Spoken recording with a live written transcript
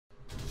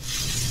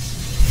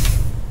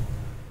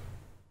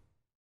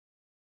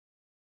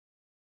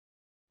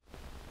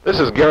This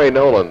is Gary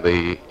Nolan,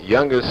 the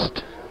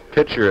youngest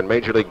pitcher in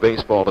Major League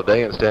Baseball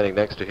today, and standing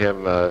next to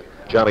him,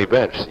 Johnny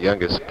Bench, the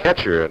youngest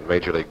catcher in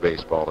Major League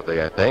Baseball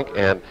today, I think.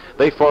 And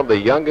they formed the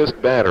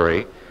youngest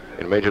battery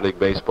in Major League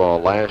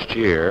Baseball last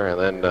year, and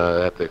then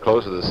at the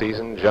close of the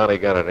season, Johnny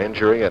got an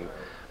injury, and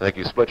I think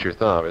you split your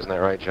thumb. Isn't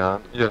that right,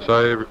 John? Yes,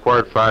 I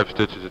required 5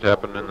 stitches. It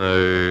happened in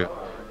the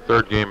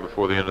 3rd game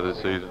before the end of the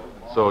season.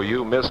 So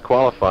you missed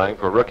qualifying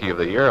for Rookie of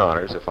the Year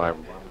honors, if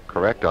I'm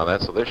correct on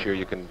that. So this year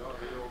you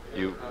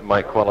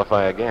might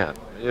qualify again.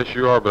 Yes,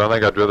 you are, but I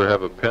think I'd rather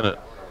have a pennant.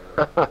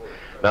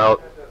 Now,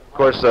 of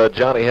course,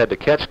 Johnny had to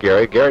catch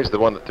Gary. Gary's the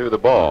one that threw the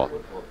ball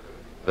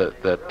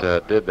that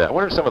did that.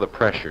 What are some of the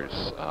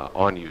pressures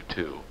on you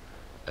two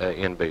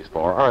in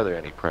baseball? Or are there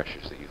any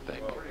pressures that you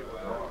think?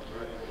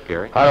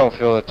 Gary? I don't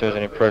feel that there's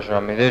any pressure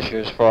on me this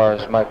year as far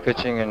as my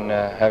pitching and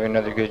having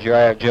another good year. I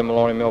have Jim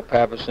Maloney, Mil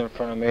Pappas in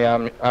front of me.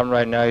 I'm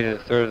right now either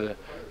the 3rd or the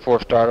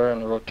 4th starter in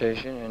the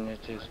rotation, and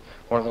it's just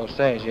one of those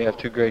things. You have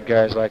 2 great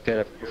guys like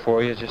that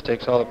before you. It just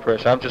takes all the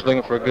pressure. I'm just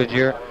looking for a good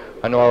year.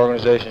 I know our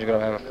organization is going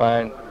to have a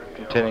fine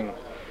contending.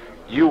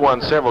 You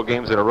won several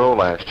games in a row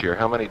last year.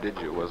 How many did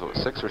you? Was it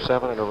 6 or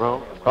 7 in a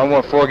row? I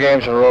won 4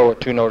 games in a row with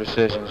 2 no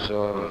decisions.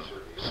 You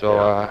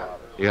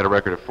had a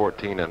record of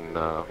 14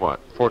 and what?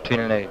 14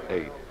 and 8.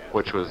 8,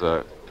 which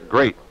was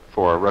great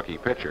for a rookie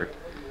pitcher.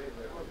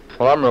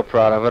 Well, I'm real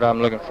proud of it.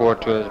 I'm looking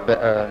forward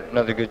to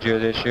another good year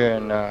this year,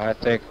 and I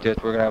think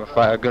that we're going to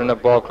have a good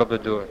enough ball club to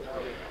do it.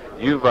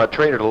 You've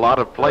traded a lot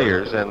of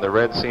players, and the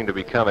Reds seem to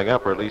be coming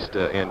up, or at least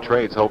in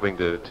trades, hoping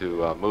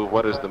to move.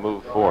 What is the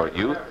move for?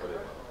 Youth,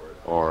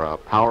 or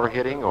power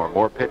hitting, or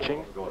more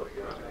pitching?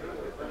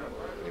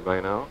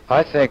 Anybody know?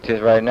 I think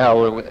that right now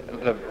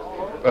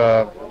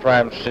the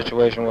prime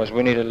situation was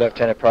we needed a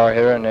left-handed power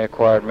hitter, and they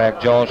acquired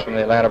Mac Jones from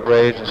the Atlanta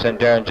Braves and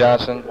sent Darren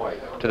Johnson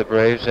to the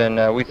Braves,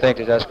 and we think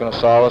that that's going to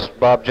solve us.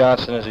 Bob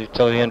Johnson is a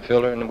utility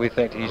infielder, and we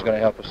think that he's going to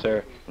help us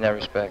there in that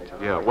respect.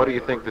 Yeah. What do you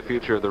think the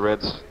future of the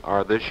Reds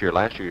are this year?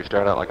 Last year you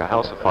started out like a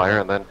house of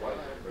fire and then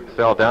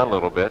fell down a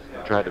little bit,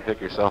 tried to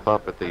pick yourself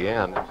up at the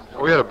end.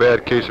 We had a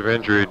bad case of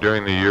injury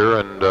during the year,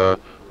 and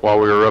while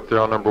we were up there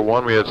on number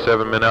 1, we had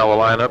 7 men out of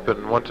the lineup,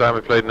 and one time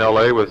we played in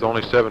L.A. with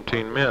only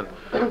 17 men.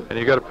 And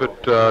you got to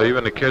put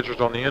even the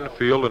catchers on the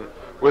infield, and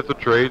with the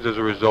trades, as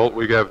a result,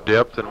 we have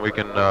depth, and we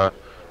can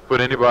put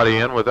anybody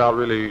in without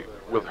really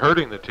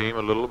hurting the team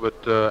a little, but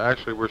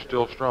actually we're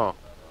still strong.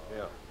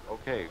 Yeah.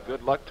 Okay,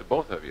 good luck to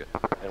both of you.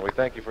 And we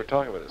thank you for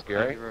talking with us,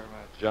 Gary. Thank you very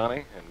much.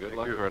 Johnny, and good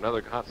luck for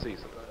another hot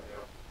season.